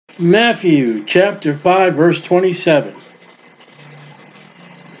Matthew chapter 5, verse 27.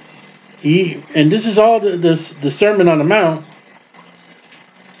 And this is all the Sermon on the Mount.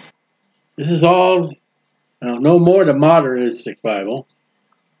 This is all no more the modernistic Bible.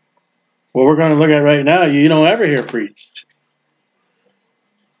 What we're going to look at right now, you don't ever hear preached.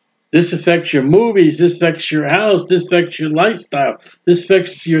 This affects your movies. This affects your house. This affects your lifestyle. This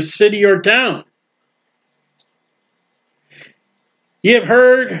affects your city or town. You have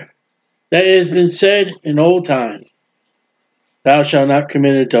heard that it has been said in old times, thou shalt not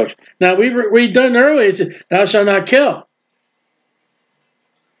commit adultery. Now, we've done earlier, it said, thou shalt not kill.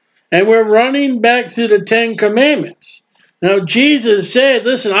 And we're running back to the 10 Commandments. Now, Jesus said,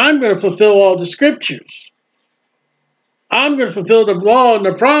 listen, I'm going to fulfill all the scriptures. I'm going to fulfill the law and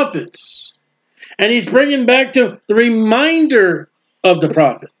the prophets. And he's bringing back to the reminder of the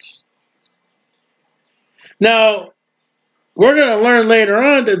prophets. Now, we're going to learn later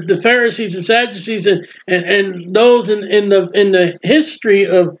on that the Pharisees and Sadducees and those in the history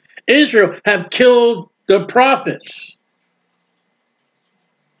of Israel have killed the prophets.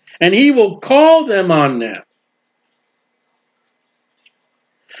 And he will call them on them.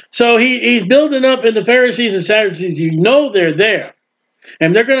 So he's building up in the Pharisees and Sadducees. You know they're there.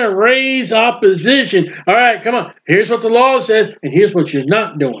 And they're going to raise opposition. All right, come on. Here's what the law says, and here's what you're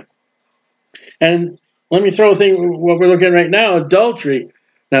not doing. And let me throw a thing, what we're looking at right now, adultery.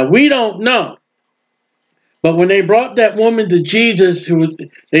 Now, we don't know. But when they brought that woman to Jesus,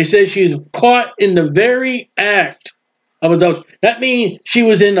 they said she was caught in the very act of adultery. That means she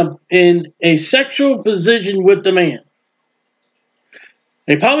was in a sexual position with the man.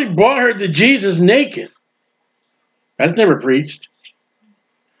 They probably brought her to Jesus naked. That's never preached.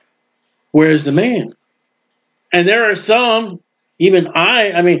 Where's the man? And there are some, even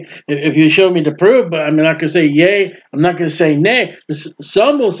I mean, if you show me the proof, but I'm not going to say yay, I'm not going to say nay.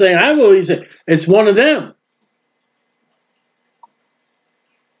 Some will say, and I will even say, it's one of them.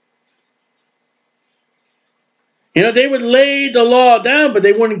 You know, they would lay the law down, but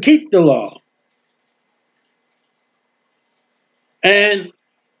they wouldn't keep the law. And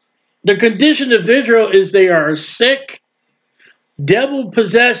the condition of Israel is they are a sick,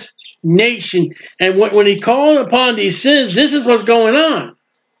 devil-possessed nation. And when he called upon these sins, this is what's going on.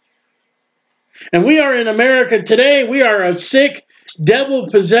 And we are in America today. We are a sick,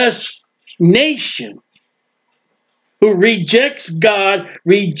 devil-possessed nation who rejects God,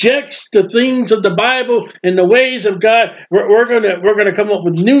 rejects the things of the Bible and the ways of God. We're gonna come up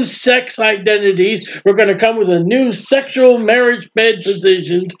with new sex identities. We're going to come with a new sexual marriage bed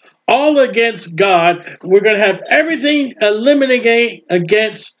positions, all against God. We're going to have everything eliminate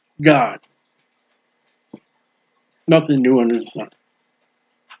against God. Nothing new under the sun.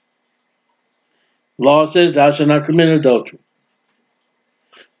 Law says, thou shalt not commit adultery.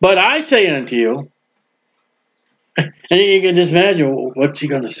 But I say unto you, and you can just imagine, what's he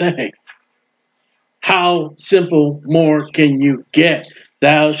going to say? How simple more can you get?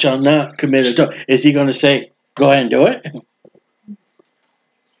 Thou shalt not commit adultery. Is he going to say, go ahead and do it?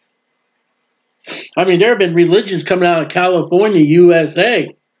 I mean, there have been religions coming out of California,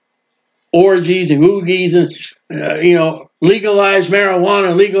 USA, orgies and oogies and, legalize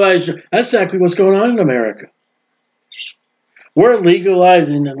marijuana, legalize. That's exactly what's going on in America. We're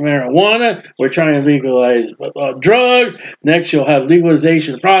legalizing marijuana. We're trying to legalize drugs. Next, you'll have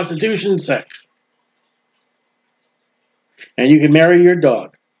legalization of prostitution and sex. And you can marry your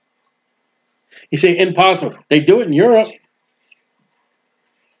dog. You say, impossible. They do it in Europe.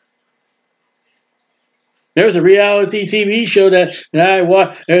 There was a reality TV show that I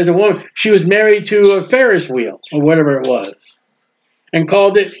watched. There's a woman, she was married to a Ferris wheel, or whatever it was, and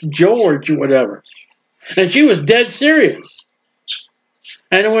called it George or whatever. And she was dead serious.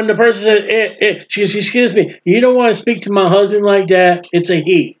 And when the person said, she goes, excuse me, you don't want to speak to my husband like that? It's a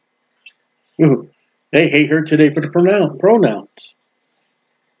he. Ooh, they hate her today for the pronouns.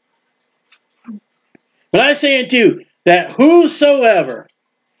 But I say unto you that whosoever,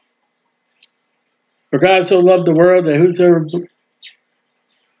 for God so loved the world that whosoever,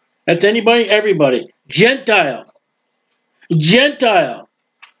 that's anybody, everybody, Gentile,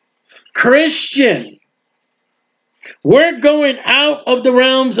 Christian. We're going out of the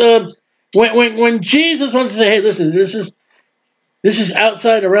realms of when Jesus wants to say, hey, listen, this is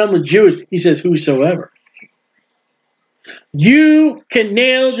outside the realm of Jewish. He says, whosoever. You can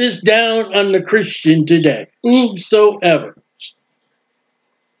nail this down on the Christian today. Whosoever.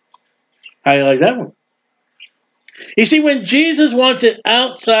 How do you like that one? You see, when Jesus wants it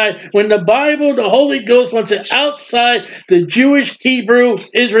outside, when the Bible, the Holy Ghost wants it outside the Jewish, Hebrew,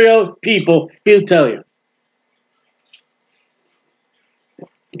 Israel people, he'll tell you.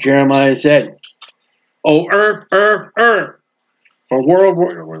 Jeremiah said, "O earth, earth, earth, or world,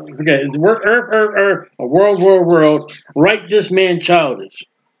 okay, it's earth, earth, earth, a world, world, world, write this man childish."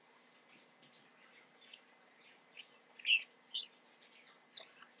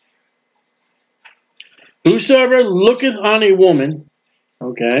 Whosoever looketh on a woman,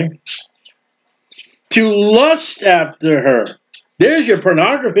 okay, to lust after her. There's your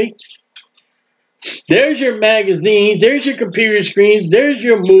pornography. There's your magazines. There's your computer screens. There's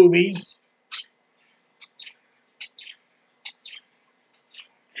your movies.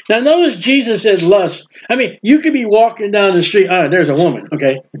 Now, notice Jesus said lust. I mean, you could be walking down the street. Ah, there's a woman.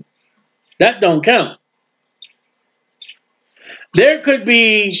 Okay. That don't count. There could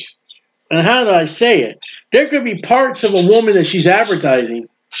be, and how do I say it? There could be parts of a woman that she's advertising,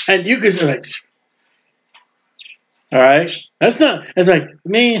 and you could say, like, all right, that's not, it's like,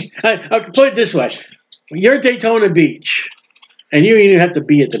 man, I could put it this way. You're at Daytona Beach, and you don't even have to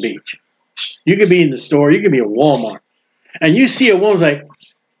be at the beach. You could be in the store. You could be at Walmart. And you see a woman's like,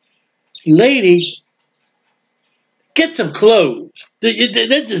 lady, get some clothes.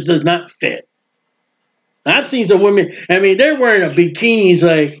 That just does not fit. I've seen some women, I mean, they're wearing a bikini, it's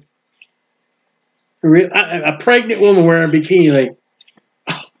like, a pregnant woman wearing a bikini, like,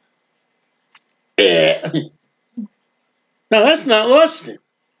 oh, eh. No, that's not lusting.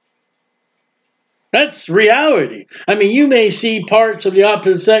 That's reality. I mean, you may see parts of the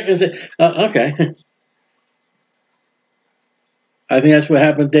opposite sex and say, okay. I think that's what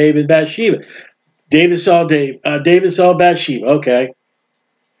happened to David and Bathsheba. David saw Bathsheba. Okay.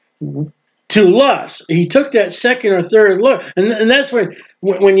 To lust. He took that second or third look. And that's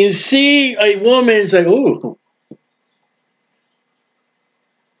when you see a woman, it's like, ooh.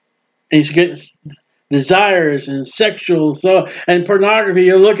 And she's getting desires and sexual thought and pornography.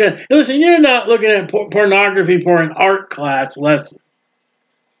 You're looking at, listen, you're not looking at pornography for an art class lesson.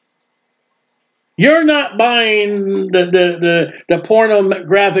 You're not buying the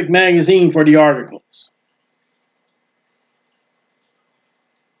pornographic magazine for the articles.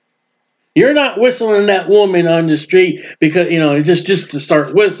 You're not whistling that woman on the street because, just to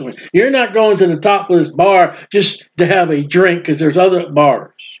start whistling. You're not going to the topless bar just to have a drink because there's other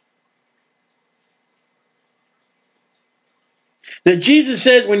bars. That Jesus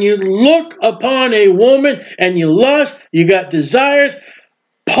said, when you look upon a woman and you lust, you got desires.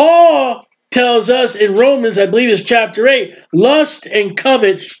 Paul tells us in Romans, I believe it's chapter 8, lust and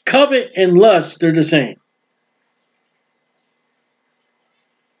covet and lust, they're the same.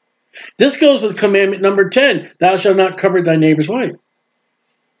 This goes with commandment number 10, thou shalt not covet thy neighbor's wife.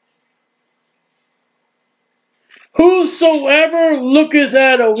 Whosoever looketh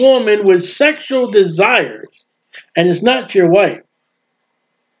at a woman with sexual desires, and is not your wife,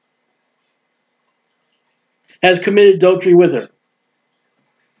 has committed adultery with her.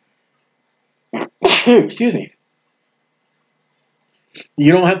 Excuse me.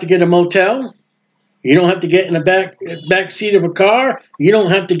 You don't have to get a motel. You don't have to get in the back seat of a car. You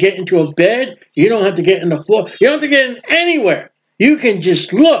don't have to get into a bed. You don't have to get in the floor. You don't have to get in anywhere. You can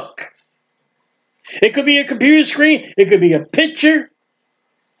just look. It could be a computer screen. It could be a picture.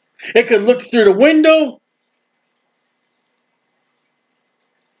 It could look through the window.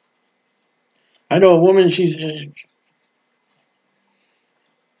 I know a woman,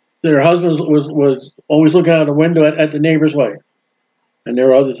 her husband was always looking out the window at the neighbor's wife. And there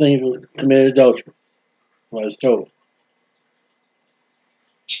were other things that committed adultery, I was told.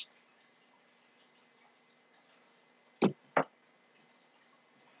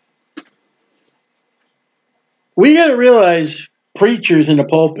 We got to realize preachers in the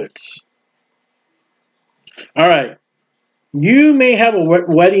pulpits. All right, you may have a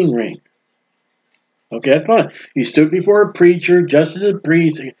wedding ring. Okay, that's fine. You stood before a preacher, just as a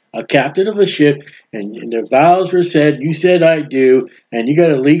priest, a captain of a ship, and the vows were said, you said I do, and you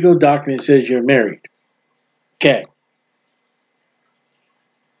got a legal document that says you're married. Okay.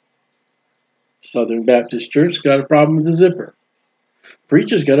 Southern Baptist Church got a problem with the zipper.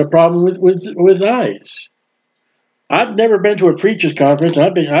 Preachers got a problem with eyes. I've never been to a preachers conference.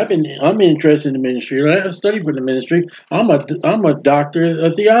 I'm interested in ministry. I studied for the ministry. I'm a doctor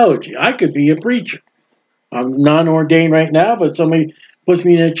of theology. I could be a preacher. I'm non-ordained right now, but somebody puts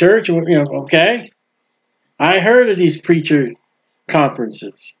me in a church, okay. I heard of these preacher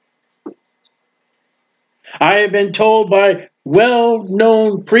conferences. I have been told by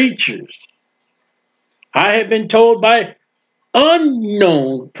well-known preachers. I have been told by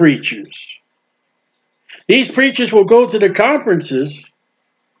unknown preachers. These preachers will go to the conferences,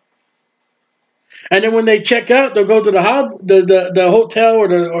 and then when they check out, they'll go to the hotel or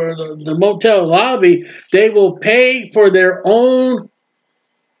the motel lobby. They will pay for their own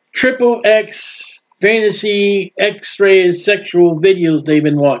triple X fantasy X-rated sexual videos they've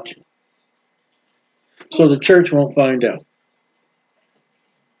been watching. So the church won't find out.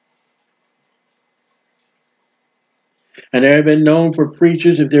 And they have been known for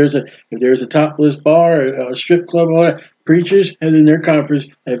preachers, if there's a topless bar or a strip club, or whatever, preachers and in their conference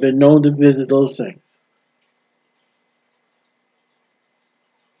have been known to visit those things.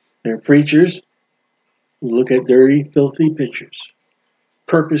 They're preachers who look at dirty, filthy pictures,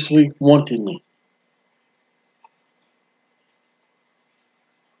 purposely, wantonly.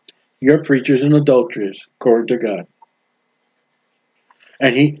 Your preacher's an adulteress, according to God.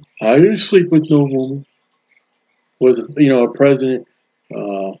 And I didn't sleep with no woman. Was a president?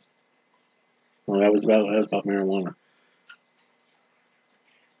 Well, that was about marijuana.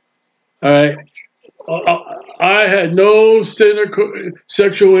 All right. I had no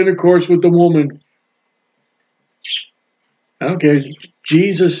sexual intercourse with the woman. I don't care.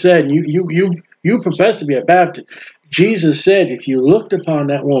 Jesus said, you profess to be a Baptist. Jesus said, if you looked upon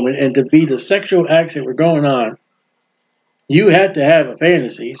that woman and to be the sexual acts that were going on, you had to have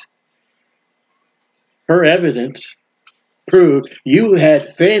fantasies. Her evidence proved you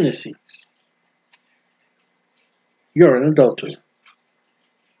had fantasies. You're an adulterer.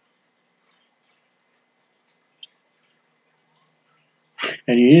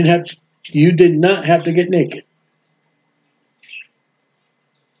 And you did not have to get naked.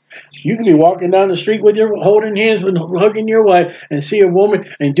 You can be walking down the street with holding hands with hugging your wife and see a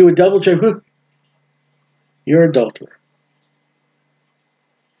woman and do a double check. You're an adulterer.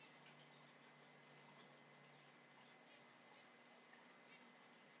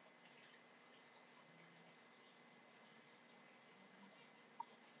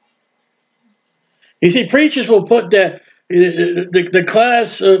 You see, preachers will put that the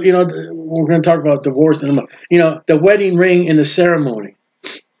class of, we're going to talk about divorce in a moment. The wedding ring in the ceremony.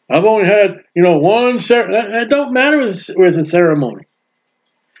 I've only had, one ceremony. That don't matter with the ceremony.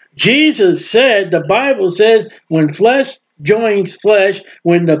 Jesus said, the Bible says, when flesh joins flesh,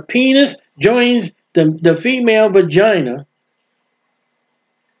 when the penis joins the female vagina,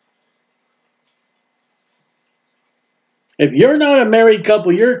 if you're not a married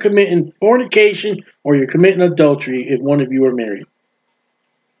couple, you're committing fornication or you're committing adultery if one of you are married.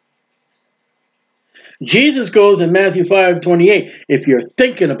 Jesus goes in Matthew 5:28, if you're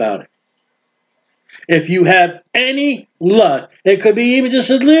thinking about it, if you have any lust, it could be even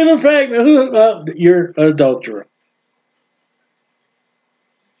just a little fragment, you're an adulterer.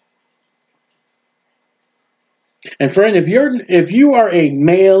 And friend, if you are a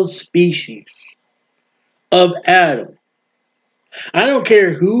male species of Adam, I don't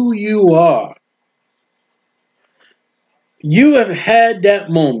care who you are, you have had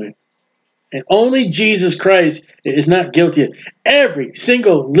that moment. And only Jesus Christ is not guilty of every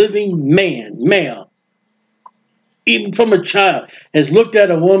single living male, even from a child, has looked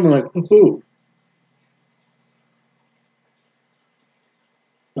at a woman like, ooh.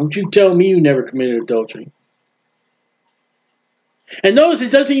 Don't you tell me you never committed adultery. And notice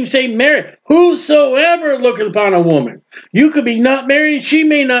it doesn't even say married. Whosoever looketh upon a woman. You could be not married. She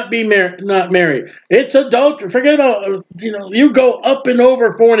may not be not married. It's adultery. Forget about, you go up and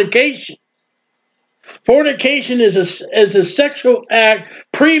over fornication. Fornication is a sexual act,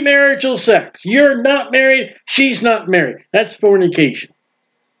 premarital sex. You're not married. She's not married. That's fornication.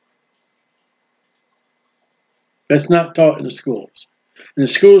 That's not taught in the schools. In the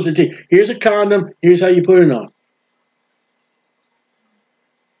schools, they teach, here's a condom. Here's how you put it on.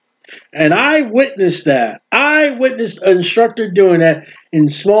 And I witnessed that. I witnessed an instructor doing that in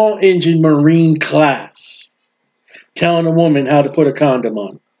small engine Marine class, telling a woman how to put a condom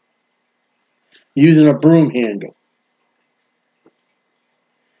on, using a broom handle,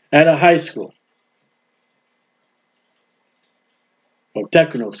 at a high school. Or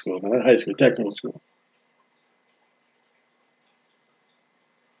technical school, not high school, technical school.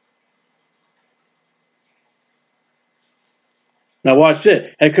 Now watch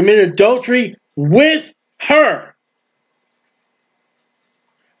this. Had committed adultery with her.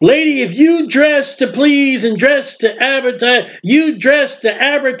 Lady, if you dress to please and dress to advertise, you dress to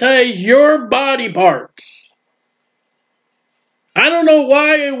advertise your body parts. I don't know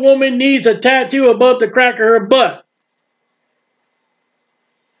why a woman needs a tattoo above the crack of her butt.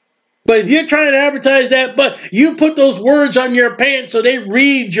 But if you're trying to advertise that butt, you put those words on your pants so they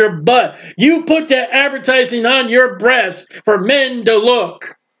read your butt. You put that advertising on your breast for men to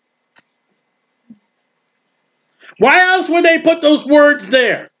look. Why else would they put those words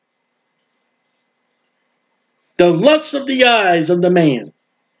there? The lust of the eyes of the man.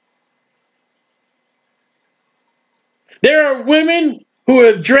 There are women who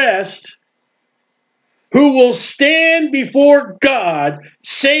have dressed, who will stand before God,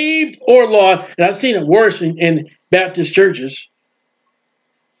 saved or lost. And I've seen it worse in Baptist churches.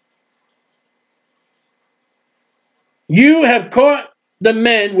 You have caught the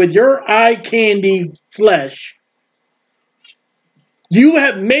men with your eye candy flesh. You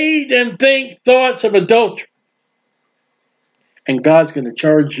have made them think thoughts of adultery. And God's going to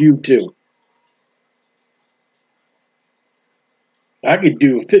charge you too. I could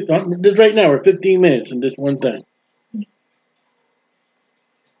do this right now. We're 15 minutes in this one thing.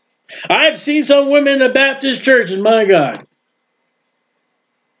 I've seen some women in the Baptist church, and my God.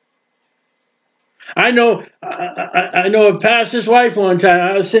 I know a pastor's wife one time.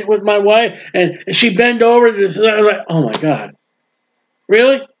 I was sitting with my wife, and she bent over. And I was like, oh my God.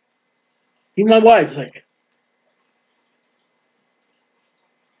 Really? Even my wife's like,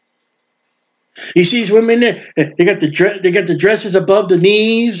 you see these women there? They got the dresses above the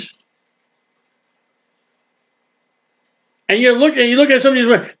knees. And you look at some of these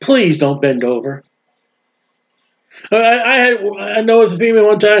women, please don't bend over. I know as a female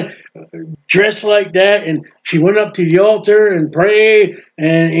one time dressed like that, and she went up to the altar and prayed,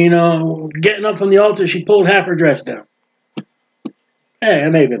 and getting up from the altar, she pulled half her dress down. Hey,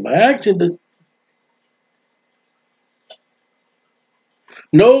 it may have been by accident, but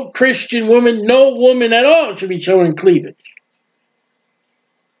no Christian woman, no woman at all should be showing cleavage.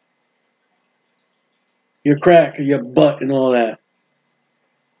 Your crack or your butt and all that.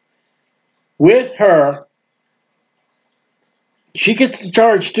 With her, she gets the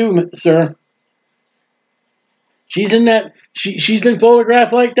charge too, sir. She's in that. She's been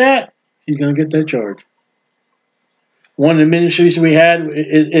photographed like that. She's gonna get that charge. One of the ministries we had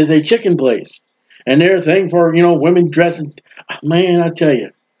is a chicken place, and they're a thing for women dressing. Man, I tell you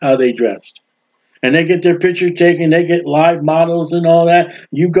how they dressed, and they get their picture taken. They get live models and all that.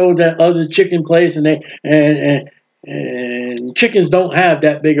 You go to that other chicken place, and and chickens don't have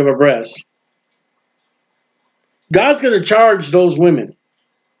that big of a breast. God's going to charge those women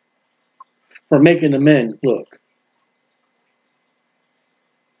for making the men look.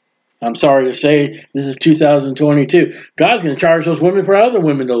 I'm sorry to say, this is 2022. God's going to charge those women for other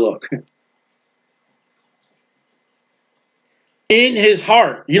women to look. In his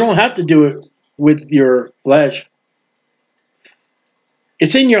heart. You don't have to do it with your flesh.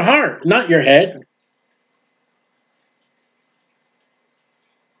 It's in your heart, not your head.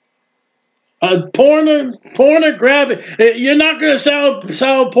 Pornographic. You're not going to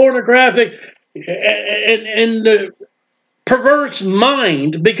sell pornographic in the perverse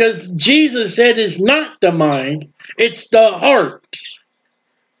mind, because Jesus said it's not the mind, it's the heart.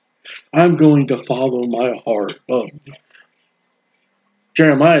 I'm going to follow my heart. Oh.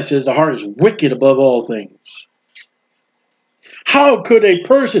 Jeremiah says the heart is wicked above all things. How could a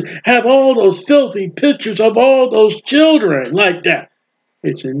person have all those filthy pictures of all those children like that?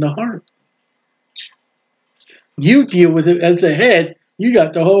 It's in the heart. You deal with it as a head, you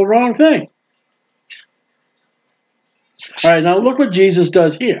got the whole wrong thing. All right, now look what Jesus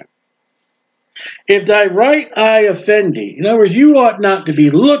does here. If thy right eye offend thee, in other words, you ought not to be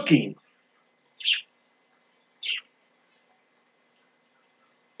looking.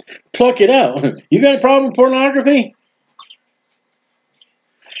 Pluck it out. You got a problem with pornography?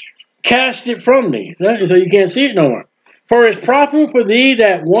 Cast it from thee, so you can't see it no more. For it's profitable for thee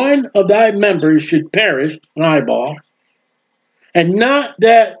that one of thy members should perish, an eyeball, and not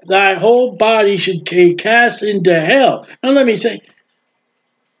that thy whole body should be cast into hell. Now let me say,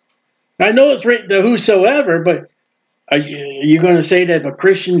 I know it's written to whosoever, but are you going to say that if a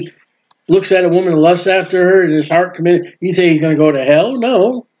Christian looks at a woman and lusts after her and his heart committed, you say he's going to go to hell?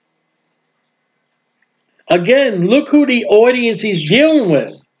 No. Again, look who the audience he's dealing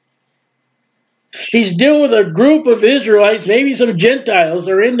with. He's dealing with a group of Israelites, maybe some Gentiles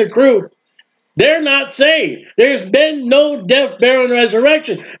are in the group. They're not saved. There's been no death, burial, and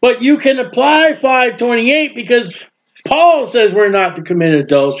resurrection. But you can apply 528 because Paul says we're not to commit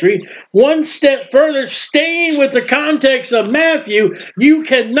adultery. One step further, staying with the context of Matthew, you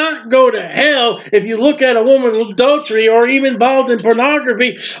cannot go to hell if you look at a woman with adultery or even involved in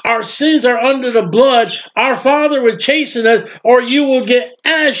pornography. Our sins are under the blood. Our Father would chasten us, or you will get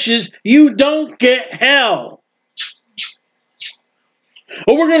ashes. You don't get hell.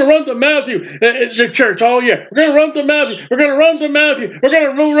 Oh, we're going to run to Matthew. It's the church all year. We're going to run to Matthew. We're going to run to Matthew. We're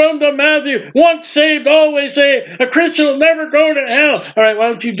going to run to Matthew. Once saved, always saved. A Christian will never go to hell. All right, why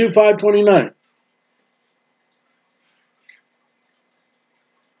don't you do 529?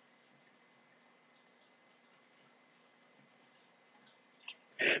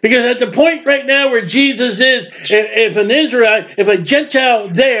 Because at the point right now where Jesus is, if an Israelite, if a Gentile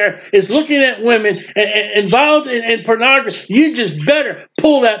there is looking at women and involved in pornography, you just better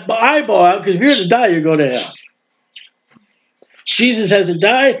pull that eyeball out, because if you're to die, you go to hell. Jesus hasn't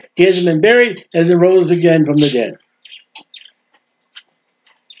died, he hasn't been buried, hasn't rose again from the dead.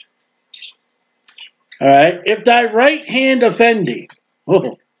 All right, if thy right hand offend thee.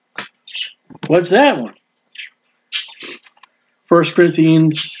 Oh, what's that one? 1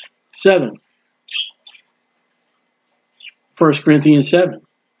 Corinthians 7. 1 Corinthians 7.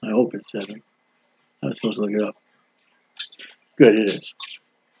 I hope it's 7. I was supposed to look it up. Good, it is.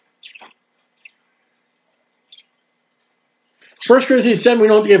 1 Corinthians 7, we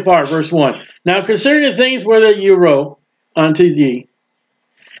don't get far. Verse 1. Now concerning the things whether you wrote unto thee,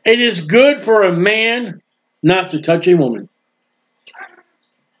 it is good for a man not to touch a woman.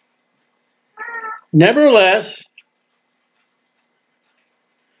 Nevertheless,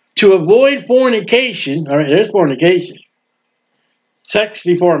 to avoid fornication, all right, there's fornication. Sex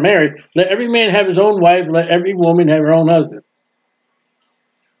before marriage. Let every man have his own wife. Let every woman have her own husband.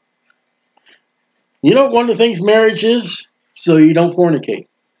 You know what one of the things marriage is? So you don't fornicate.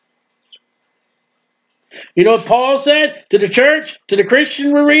 You know what Paul said to the church, to the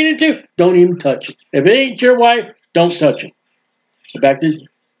Christian we're reading to? Don't even touch it. If it ain't your wife, don't touch it. Go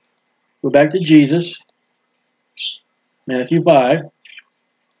back to Jesus. Matthew 5.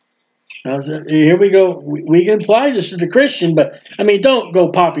 Now, here we go. We can apply this to the Christian, but, I mean, don't go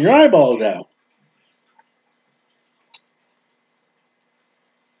popping your eyeballs out.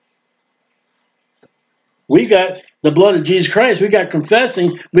 We got the blood of Jesus Christ. We got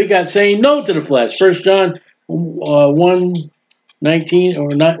confessing. We got saying no to the flesh. 1 John 1:19 or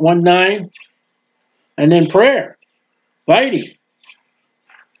 1:9. And then prayer. Fighting.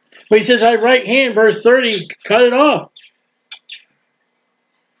 But he says, thy right hand, verse 30, cut it off.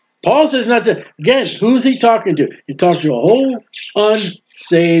 Paul says not to. Again, who's he talking to? He's talking to a whole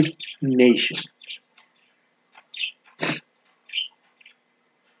unsaved nation.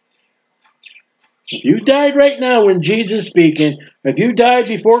 If you died right now when Jesus is speaking, if you died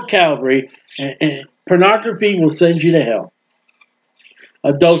before Calvary, and pornography will send you to hell.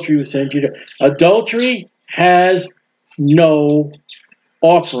 Adultery will send you to. Adultery has no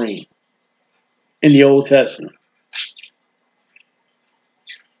offering in the Old Testament.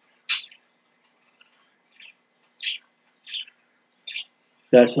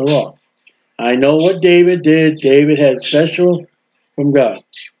 That's the law. I know what David did. David had special from God.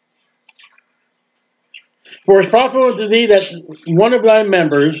 For it's profitable unto thee that one of thy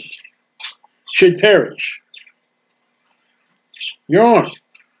members should perish. Your arm.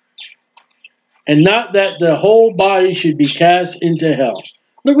 And not that the whole body should be cast into hell.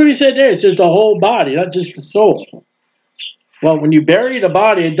 Look what he said there. It says the whole body, not just the soul. Well, when you bury the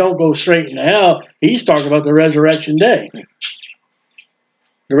body, it don't go straight into hell. He's talking about the resurrection day.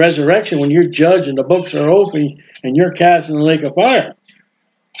 The resurrection, when you're judged and the books are open and you're cast in the lake of fire.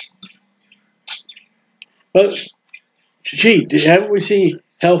 But, gee, haven't we seen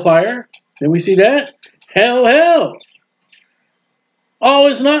hellfire? Did we see that? Hell. All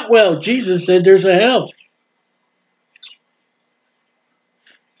is not well. Jesus said there's a hell.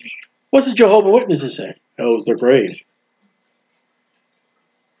 What's the Jehovah's Witnesses say? Hell's the grave.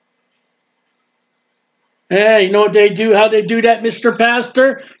 Hey, you know what they do? How they do that, Mr.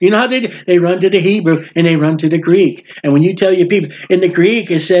 Pastor? You know how they do? They run to the Hebrew and they run to the Greek. And when you tell your people, in the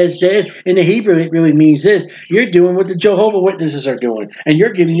Greek it says this, in the Hebrew it really means this. You're doing what the Jehovah's Witnesses are doing. And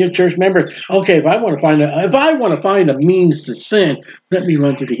you're giving your church members, okay, if I want to find a means to sin, let me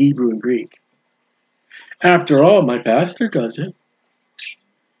run to the Hebrew and Greek. After all, my pastor does it.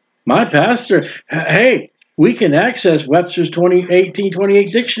 My pastor, hey, we can access Webster's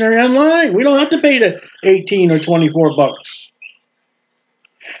 1828 dictionary online. We don't have to pay the 18 or 24 bucks.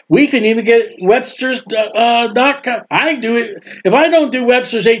 We can even get Webster's.com. I do it. If I don't do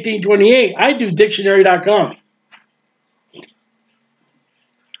Webster's 1828, I do dictionary.com.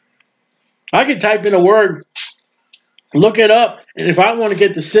 I can type in a word, look it up, and if I want to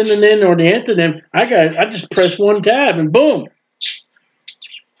get the synonym or the antonym, I just press one tab and boom.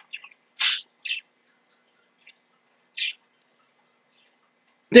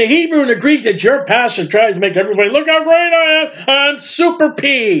 The Hebrew and the Greek that your pastor tries to make everybody, look how great I am. I'm Super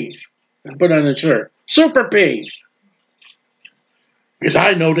P. And put on a shirt. Super P. Because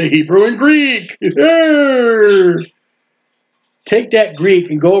I know the Hebrew and Greek. Take that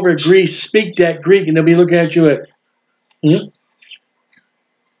Greek and go over to Greece, speak that Greek, and they'll be looking at you at,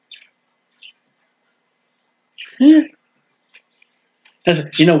 You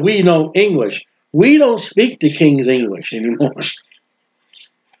know, we know English. We don't speak the King's English anymore.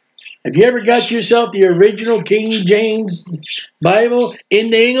 Have you ever got yourself the original King James Bible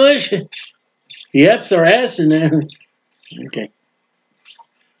in the English? The F's or S in there. Okay.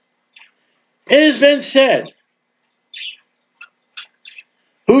 It has been said,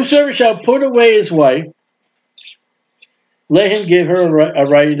 whosoever shall put away his wife, let him give her a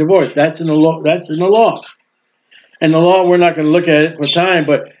right of divorce. That's in the law. That's in the law. And the law, we're not going to look at it for time,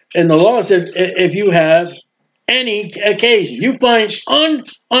 but in the law it says if you have any occasion, you find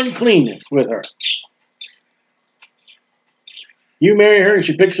uncleanness with her, you marry her and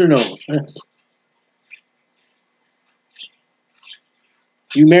she picks her nose.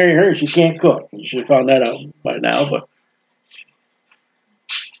 You marry her and she can't cook. You should have found that out by now, but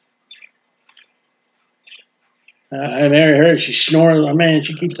I marry her, she snores, oh man,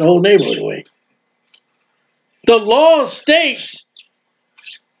 she keeps the whole neighborhood awake. The law states,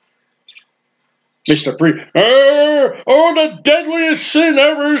 Mr. Priest, the deadliest sin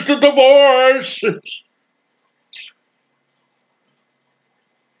ever is the divorce.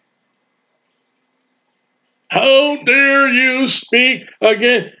 How dare you speak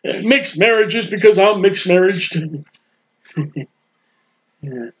again? Mixed marriages because I'm mixed marriaged.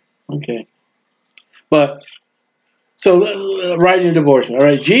 Yeah, okay. But, so writing a divorce. All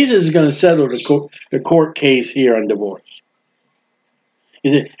right, Jesus is going to settle the court case here on divorce. He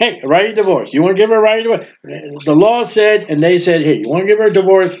said, hey, write a divorce. You want to give her a right of divorce? The law said, and they said, hey, you want to give her a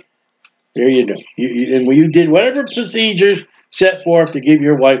divorce? There you go. And you did whatever procedures set forth to give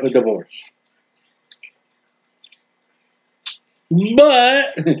your wife a divorce.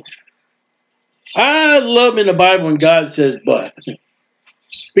 But I love in the Bible when God says but.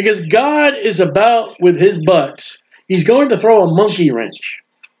 Because God is about with his buts. He's going to throw a monkey wrench.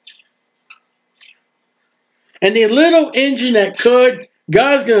 And the little engine that could,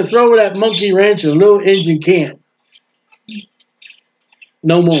 God's going to throw that monkey wrench and the little engine can't.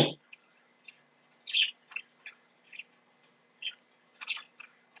 No more.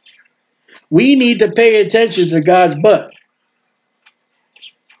 We need to pay attention to God's butt.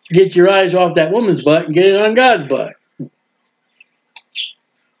 Get your eyes off that woman's butt and get it on God's butt. You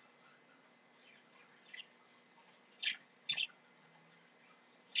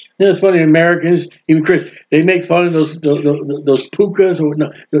know, it's funny, Americans, even Christians, they make fun of those pukas or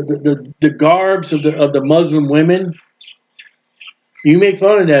no, the garbs of the Muslim women. You make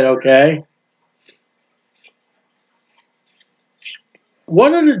fun of that, okay?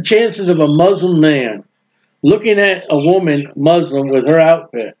 What are the chances of a Muslim man looking at a woman Muslim with her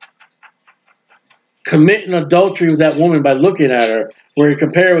outfit, committing adultery with that woman by looking at her, where you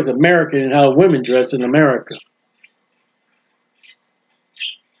compare with American and how women dress in America?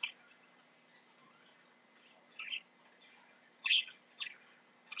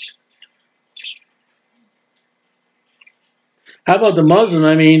 How about the Muslim?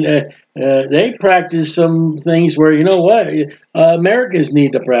 I mean, they practice some things where, you know what, Americans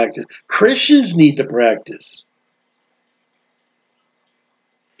need to practice. Christians need to practice.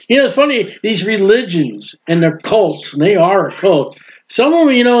 You know, it's funny, these religions and their cults, and they are a cult. Some of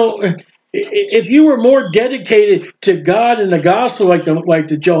them, you know, if you were more dedicated to God and the gospel like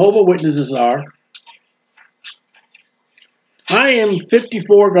the Jehovah's Witnesses are, I am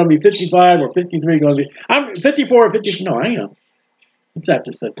 54, going to be 55, or 53, going to be, I'm 54 or 50, no, I am. It's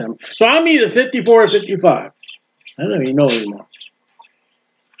after September. So I'm either 54 or 55. I don't even know anymore.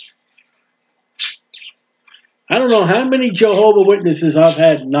 I don't know how many Jehovah's Witnesses I've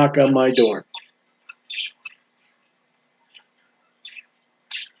had knock on my door.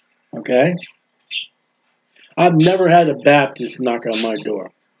 Okay? I've never had a Baptist knock on my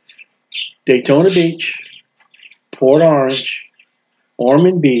door. Daytona Beach, Port Orange,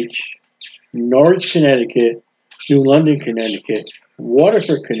 Ormond Beach, Norwich, Connecticut, New London, Connecticut,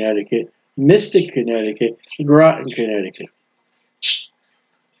 Waterford, Connecticut, Mystic, Connecticut, Groton, Connecticut.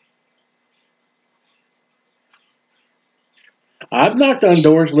 I've knocked on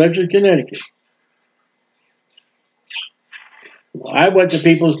doors, Ledger, Connecticut. I went to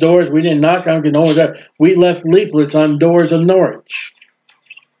people's doors. We didn't knock on doors. We left leaflets on doors of Norwich.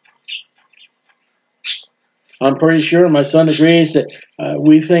 I'm pretty sure my son agrees that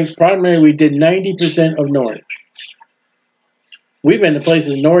we think primarily we did 90% of Norwich. We've been to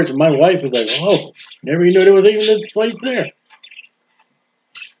places in Norwich, and my wife was like, oh, never even knew there was even this place there.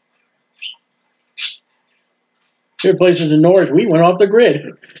 There are places in Norwich, we went off the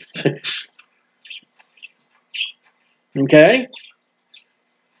grid. Okay?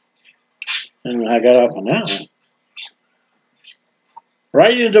 And I got off on that one.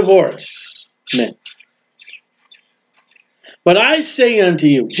 Writing a divorce. Men. But I say unto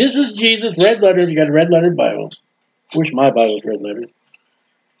you, just as Jesus, red letter, you got a red letter Bible. Wish my Bible was red letters.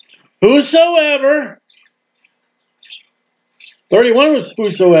 Whosoever. 31 was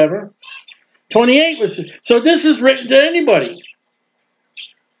whosoever. 28 was. So this is written to anybody.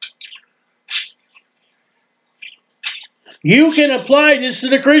 You can apply this to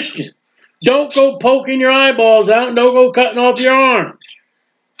the Christian. Don't go poking your eyeballs out and don't go cutting off your arm.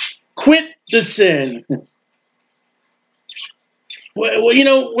 Quit the sin. Well, you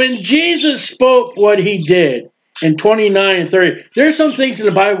know, when Jesus spoke what he did in 29 and 30, there are some things in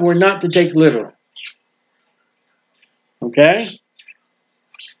the Bible we're not to take literal. Okay?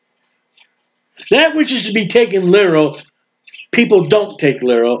 That which is to be taken literal, people don't take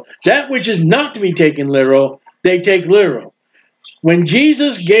literal. That which is not to be taken literal, they take literal. When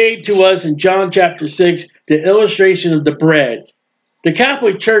Jesus gave to us in John chapter 6 the illustration of the bread, the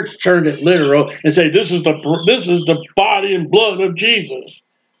Catholic Church turned it literal and said, this is the body and blood of Jesus.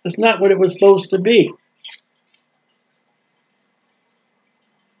 That's not what it was supposed to be.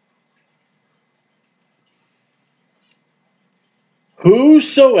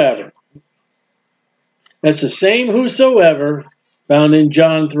 Whosoever. That's the same whosoever found in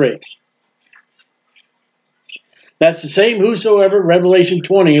John 3. That's the same whosoever, Revelation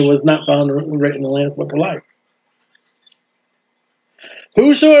 20, was not found written in the Lamb's Book of Life.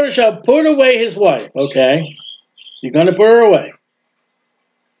 Whosoever shall put away his wife. Okay, you're going to put her away.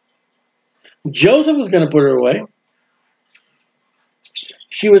 Joseph was going to put her away.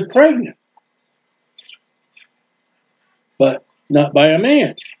 She was pregnant. But not by a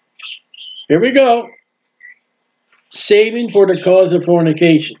man. Here we go. Saving for the cause of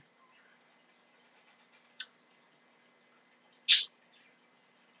fornication.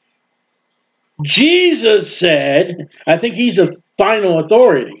 Jesus said, I think he's the final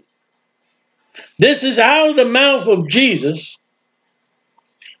authority. This is out of the mouth of Jesus.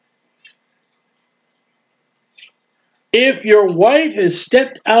 If your wife has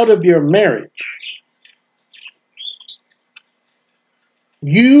stepped out of your marriage,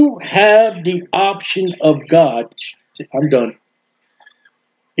 you have the option of God. I'm done.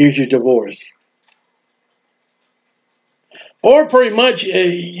 Here's your divorce. Or pretty much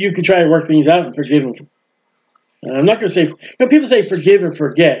you can try to work things out and forgive them. I'm not going to say, people say forgive and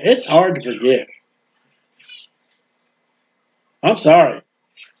forget. It's hard to forgive. I'm sorry.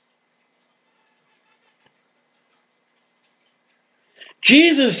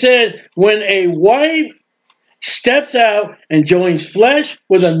 Jesus said when a wife steps out and joins flesh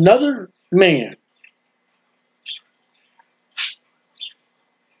with another man,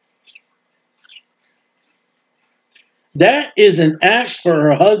 that is an act for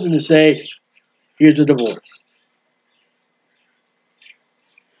her husband to say, here's a divorce.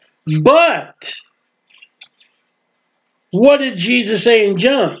 But what did Jesus say in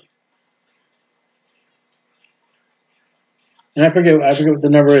John? And I forget what the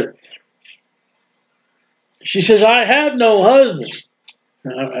number is. She says, I have no husband.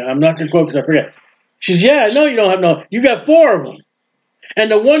 I'm not going to quote because I forget. She says, yeah, I know you don't have no. You got 4 of them. And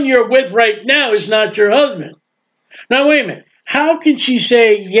the one you're with right now is not your husband. Now, wait a minute. How can she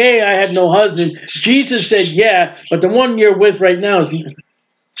say, yea, I have no husband? Jesus said, yeah, but the one you're with right now is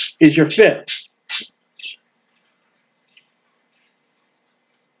your 5th.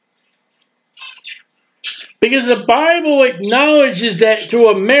 Because the Bible acknowledges that through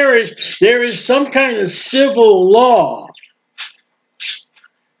a marriage, there is some kind of civil law.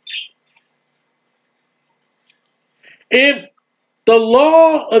 If the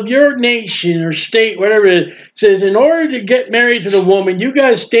law of your nation or state, whatever it is, says in order to get married to the woman, you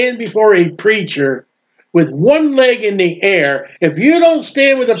got to stand before a preacher with one leg in the air. If you don't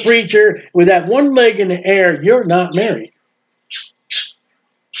stand with a preacher with that one leg in the air, you're not married.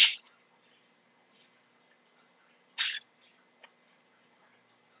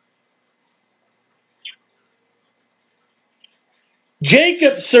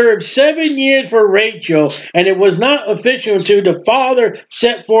 Jacob served 7 years for Rachel, and it was not official until the father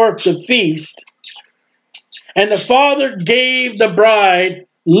set forth the feast. And the father gave the bride,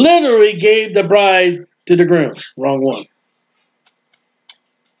 literally gave the bride to the groom. Wrong one.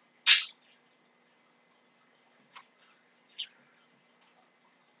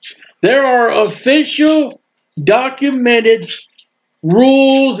 There are official, documented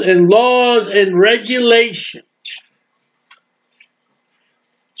rules and laws and regulations.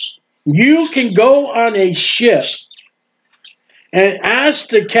 You can go on a ship and ask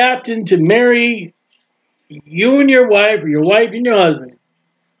the captain to marry you and your wife, or your wife and your husband.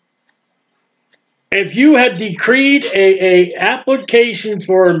 If you have decreed a application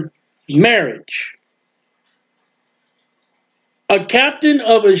for marriage, a captain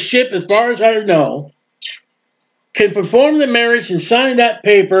of a ship, as far as I know, can perform the marriage and sign that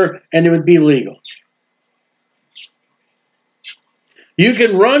paper, and it would be legal. You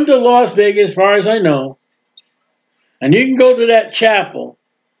can run to Las Vegas, as far as I know, and you can go to that chapel.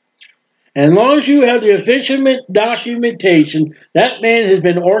 And as long as you have the official documentation, that man has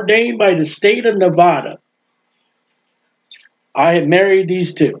been ordained by the state of Nevada. I have married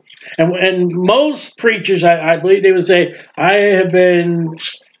these two. And most preachers, I believe they would say, I have been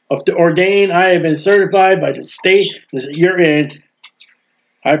ordained, I have been certified by the state that you're in.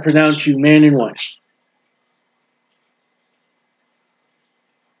 I pronounce you man and wife.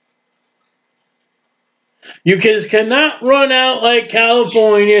 You cannot run out like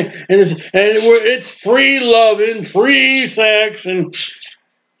California and it's free loving, free sex, and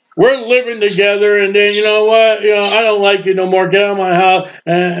we're living together, and then, you know what? I don't like you no more. Get out of my house.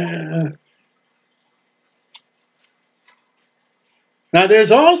 Now,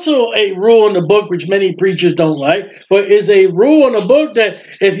 there's also a rule in the book, which many preachers don't like, but is a rule in the book that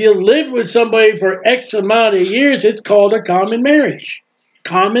if you live with somebody for X amount of years, it's called a common marriage.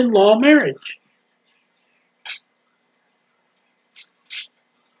 Common law marriage.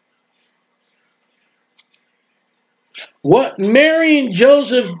 What Mary and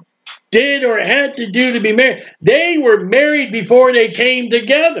Joseph did or had to do to be married, they were married before they came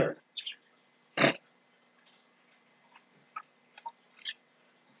together.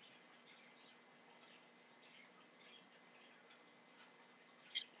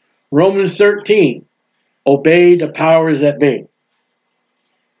 Romans 13, obey the powers that be.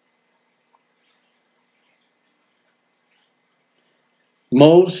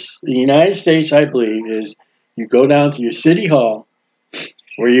 Most in the United States, I believe, is you go down to your city hall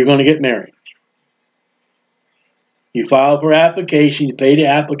where you're going to get married. You file for application, you pay the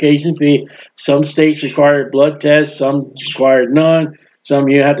application fee. Some states require blood tests, some require none. Some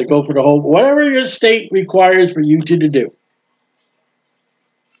you have to go for the whole, whatever your state requires for you to do.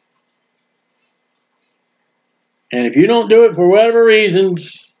 And if you don't do it for whatever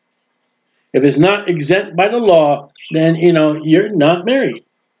reasons, if it's not exempt by the law, then, you're not married.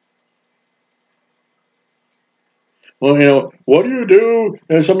 Well, what do you do?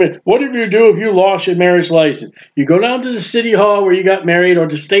 What do you do if you lost your marriage license? You go down to the city hall where you got married or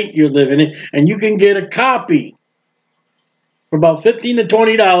the state you're living in, and you can get a copy for about $15 to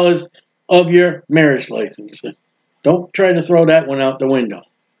 $20 of your marriage license. Don't try to throw that one out the window.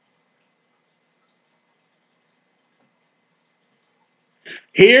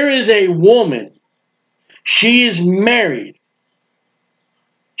 Here is a woman. She is married.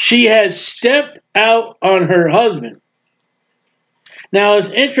 She has stepped out on her husband. Now, it's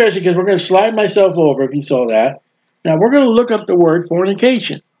interesting because we're going to slide myself over if you saw that. Now, we're going to look up the word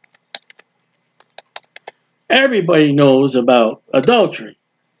fornication. Everybody knows about adultery.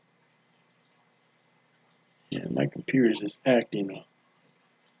 Yeah, my computer's just acting up.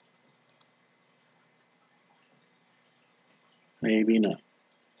 Maybe not.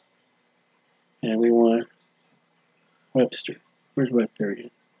 And we want Webster. Where's Webster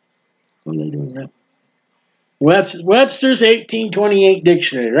again? What are they doing now? Webster's 1828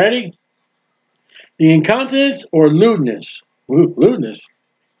 dictionary. Ready? The incontinence or lewdness. Ooh, lewdness.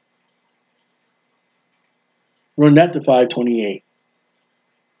 Run that to 528.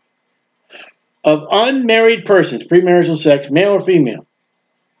 Of unmarried persons, premarital sex, male or female.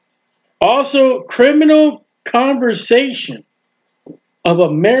 Also, criminal conversation of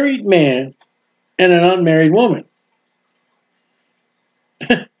a married man and an unmarried woman.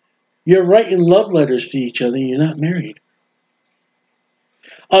 You're writing love letters to each other. You're not married.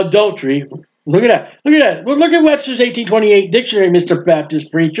 Adultery. Look at that. Look at that. Well, look at Webster's 1828 dictionary, Mr.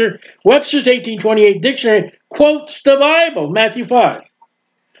 Baptist preacher. Webster's 1828 dictionary quotes the Bible, Matthew 5.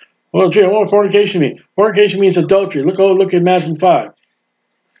 Well, gee, what does fornication mean? Fornication means adultery. Look at Matthew 5.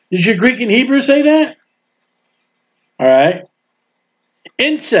 Did your Greek and Hebrew say that? All right.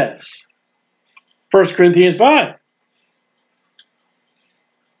 Incest. 1 Corinthians 5.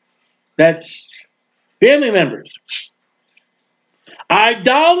 That's family members.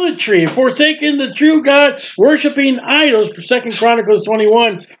 Idolatry, forsaking the true God, worshiping idols, for 2 Chronicles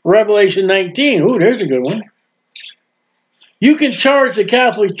 21, Revelation 19. Ooh, there's a good one. You can charge the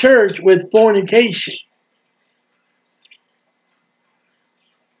Catholic Church with fornication.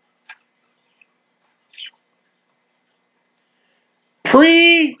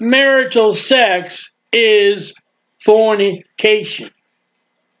 Premarital sex is fornication.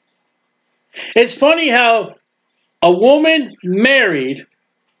 It's funny how a woman married,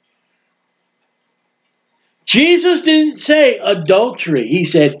 Jesus didn't say adultery. He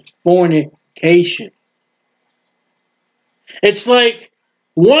said fornication. It's like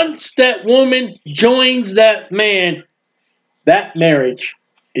Once that woman joins that man, that marriage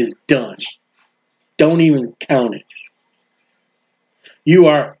is done. Don't even count it. You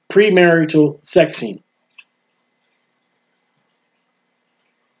are premarital sexing.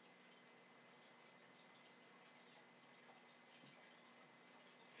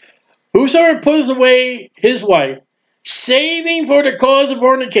 Whosoever puts away his wife, saving for the cause of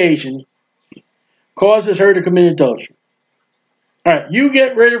fornication, causes her to commit adultery. All right, you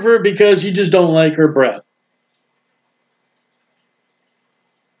get rid of her because you just don't like her breath.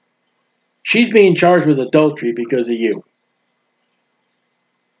 She's being charged with adultery because of you.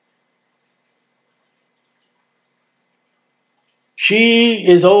 She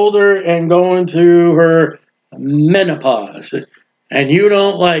is older and going through her menopause, and you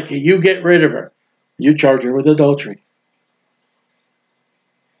don't like it. You get rid of her. You charge her with adultery.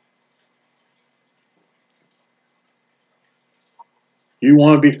 You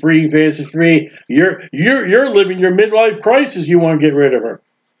want to be free, fancy free. You're living your midlife crisis. You want to get rid of her.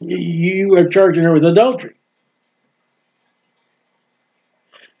 You are charging her with adultery.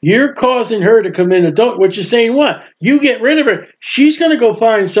 You're causing her to commit adultery. What you're saying, what? You get rid of her. She's going to go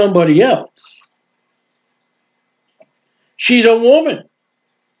find somebody else. She's a woman.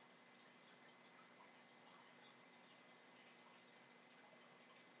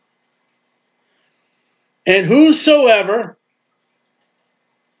 And whosoever,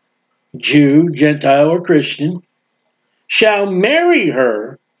 Jew, Gentile, or Christian, shall marry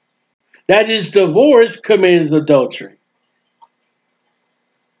her, that is divorce, commits adultery.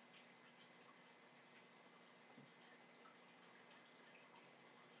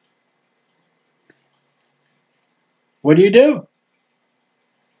 What do?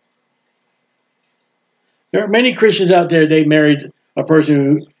 There are many Christians out there, they married a person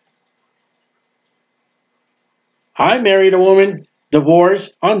who, I married a woman,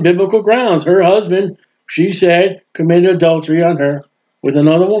 divorced on biblical grounds. Her husband, she said, committed adultery on her with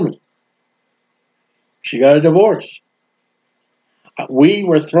another woman. She got a divorce. We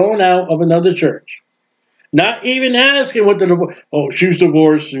were thrown out of another church. Not even asking what the divorce. Oh, she's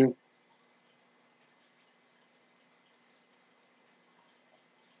divorced.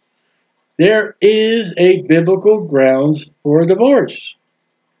 There is a biblical grounds for a divorce.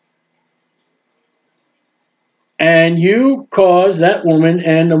 And you cause that woman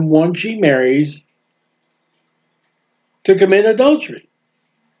and the one she marries to commit adultery.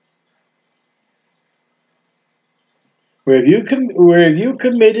 Where you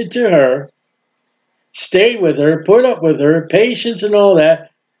committed to her, stayed with her, put up with her, patience and all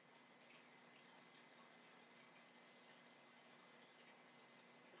that,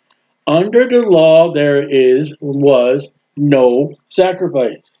 under the law there was no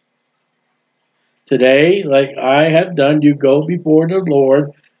sacrifice. Today, like I have done, you go before the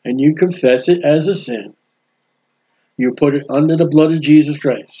Lord and you confess it as a sin. You put it under the blood of Jesus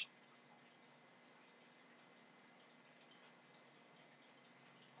Christ.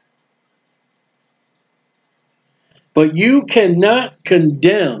 But you cannot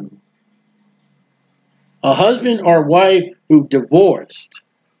condemn a husband or wife who divorced.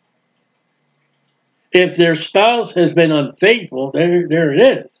 If their spouse has been unfaithful, there it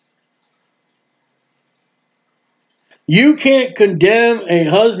is. You can't condemn a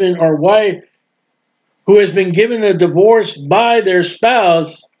husband or wife who has been given a divorce by their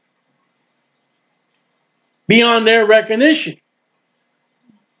spouse beyond their recognition.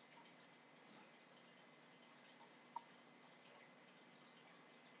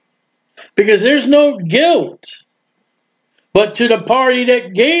 Because there's no guilt but to the party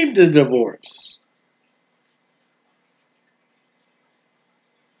that gave the divorce.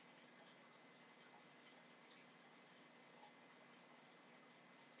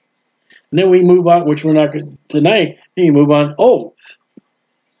 And then we move on, which we're not going to tonight, then you move on oath.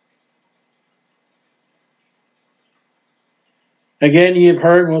 Again, you've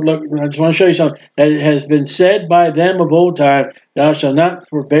heard, well, look, I just want to show you something, that it has been said by them of old time, thou shalt not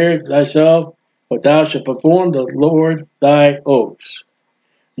forbear thyself, but thou shalt perform the Lord thy oaths.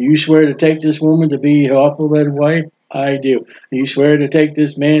 You swear to take this woman to be your lawful wedded wife? I do. You swear to take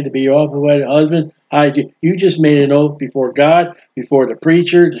this man to be your lawful wedded husband? I do. You just made an oath before God, before the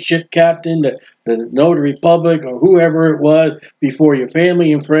preacher, the ship captain, the notary public, or whoever it was, before your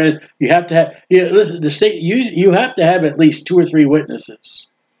family and friends. You have to have, listen, the state, you have to have at least 2 or 3 witnesses.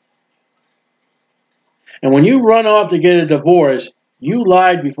 And when you run off to get a divorce, you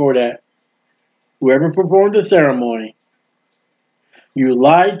lied before that. Whoever performed the ceremony, you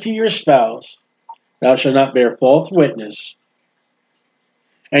lied to your spouse. Thou shalt not bear false witness.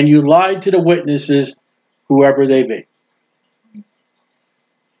 And you lied to the witnesses, whoever they be.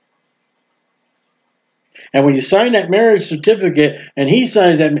 And when you sign that marriage certificate and he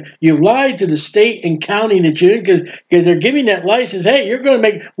signs that, you lied to the state and county that you're in because they're giving that license. Hey, you're going to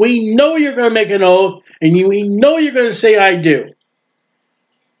make, we know you're going to make an oath and we know you're going to say, I do.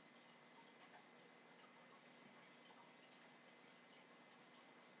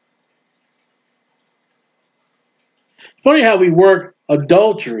 Funny how we work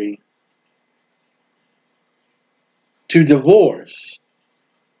adultery to divorce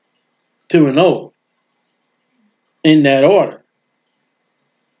to an oath in that order.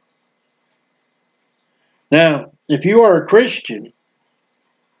 Now, if you are a Christian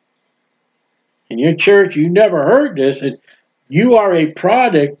in your church, you never heard this, and you are a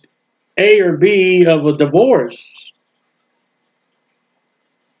product, A or B, of a divorce,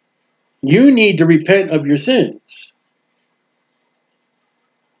 you need to repent of your sins.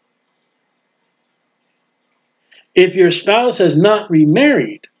 If your spouse has not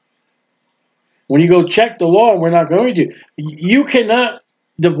remarried, when you go check the law, we're not going to, you cannot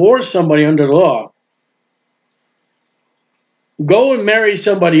divorce somebody under the law. Go and marry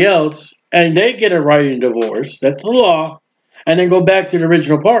somebody else, and they get a writing divorce. That's the law. And then go back to the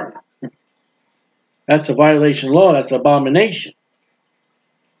original partner. That's a violation of law. That's an abomination.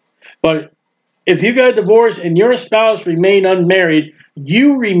 But if you got a divorce and your spouse remained unmarried,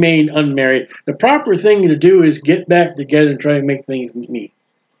 you remain unmarried. The proper thing to do is get back together and try to make things meet.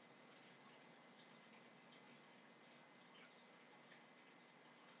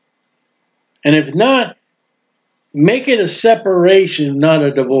 And if not, make it a separation, not a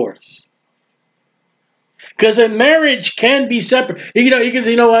divorce. Because a marriage can be separate. You know, you can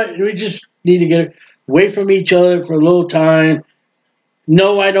say, you know what, we just need to get away from each other for a little time.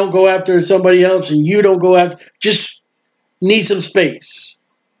 No, I don't go after somebody else, and you don't go after. Just need some space.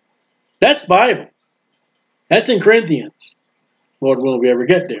 That's Bible. That's in Corinthians. Lord willing, we ever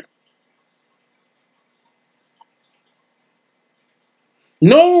get there.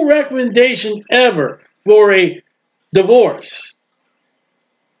 No recommendation ever for a divorce.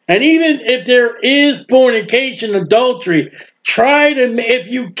 And even if there is fornication, adultery, try to, if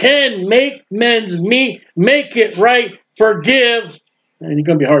you can, make men's meet, make it right, forgive, and it's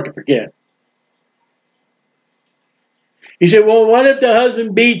going to be hard to forget. You say, well, what if the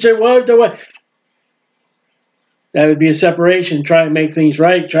husband beats her? What if the wife? That would be a separation. Try to make things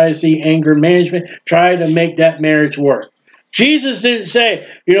right. Try to see anger management. Try to make that marriage work. Jesus didn't say,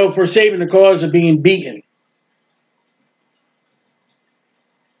 you know, for saving the cause of being beaten.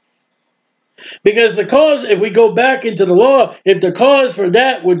 Because the cause, if we go back into the law, if the cause for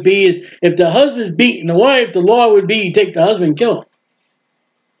that would be is if the husband's beating the wife, the law would be you take the husband and kill him.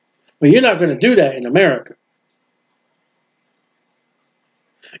 But you're not going to do that in America.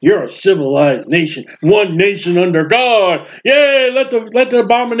 You're a civilized nation, one nation under God. Yeah, let the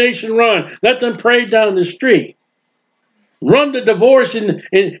abomination run. Let them pray down the street. Run the divorce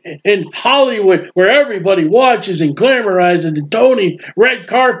in Hollywood where everybody watches and glamorizes and Tony, red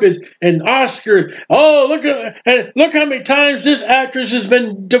carpets and Oscars. Oh, look how many times this actress has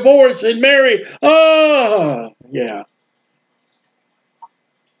been divorced and married. Oh, yeah.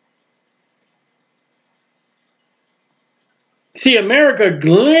 See, America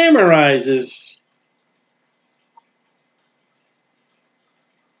glamorizes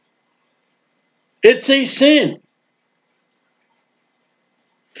it's a sin.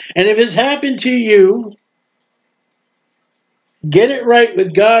 And if it's happened to you, get it right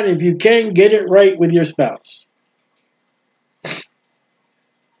with God. If you can, get it right with your spouse.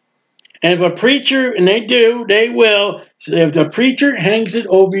 And if a preacher, and they do, they will, so if the preacher hangs it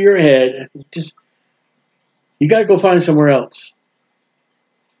over your head, just you got to go find somewhere else.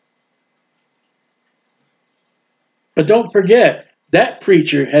 But don't forget, that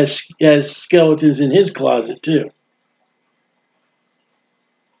preacher has skeletons in his closet too.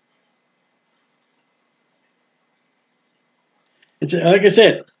 It's like I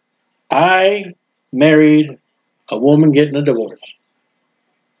said, I married a woman getting a divorce.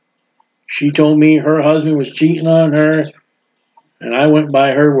 She told me her husband was cheating on her, and I went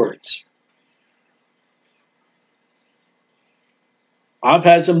by her words. I've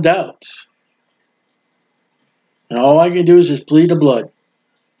had some doubts. And all I can do is just plead the blood.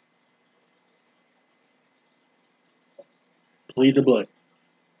 Plead the blood.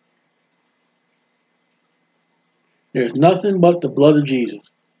 There's nothing but the blood of Jesus.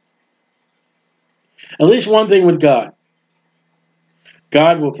 At least one thing with God.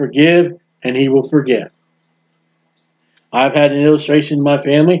 God will forgive and he will forget. I've had an illustration in my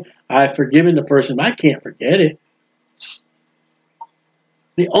family. I've forgiven the person. I can't forget it.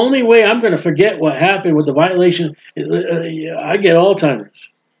 The only way I'm going to forget what happened with the violation, I get Alzheimer's.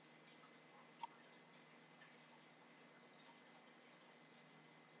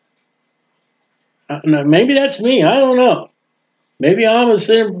 Maybe that's me. I don't know. Maybe I'm a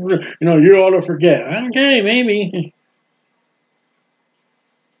sinner. You ought to forget. Okay, maybe.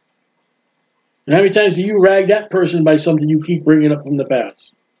 And how many times do you rag that person by something you keep bringing up from the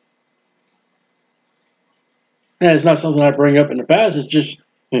past? And it's not something I bring up in the past. It's just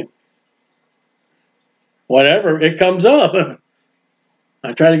whatever. It comes up.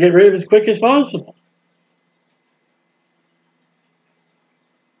 I try to get rid of it as quick as possible.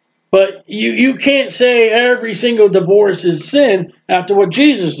 But you can't say every single divorce is sin after what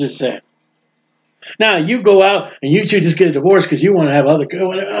Jesus just said. Now, you go out and you two just get a divorce because you want to have other...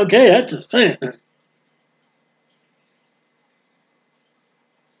 Okay, that's a sin.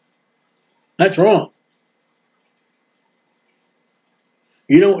 That's wrong.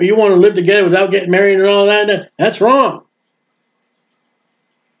 You want to live together without getting married and all that? That's wrong.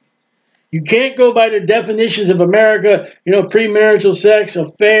 You can't go by the definitions of America, premarital sex,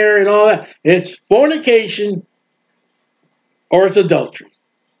 affair, and all that. It's fornication or it's adultery.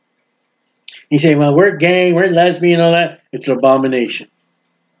 You say, well, we're gay, we're lesbian, and all that. It's an abomination.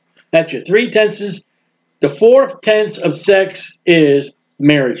 That's your 3/10. The 4/10 of sex is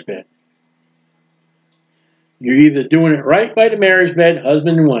marriage bed. You're either doing it right by the marriage bed,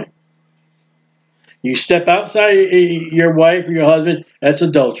 husband and wife. You step outside your wife or your husband, that's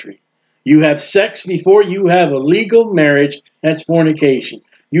adultery. You have sex before you have a legal marriage, that's fornication.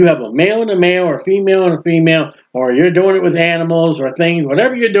 You have a male and a male, or a female and a female, or you're doing it with animals or things,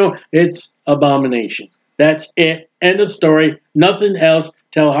 whatever you're doing, it's abomination. That's it. End of story. Nothing else.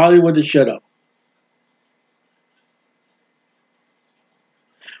 Tell Hollywood to shut up.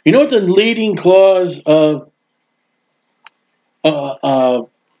 You know what the leading clause of what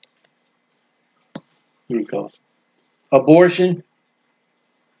do you call it? Abortion?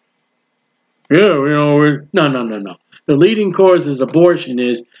 Yeah, no. The leading cause of abortion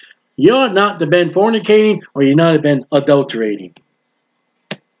is you ought not to have been fornicating or you not have been adulterating.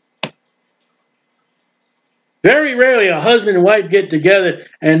 Very rarely a husband and wife get together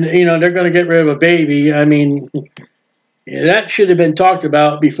and, they're going to get rid of a baby. I mean, that should have been talked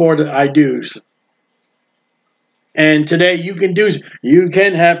about before the I do's. And today you can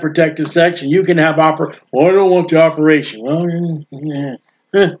have protective sex and you can have well, I don't want the operation. Well, yeah.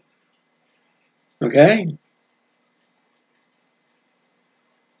 Okay.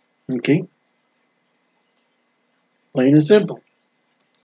 Okay. Plain and simple.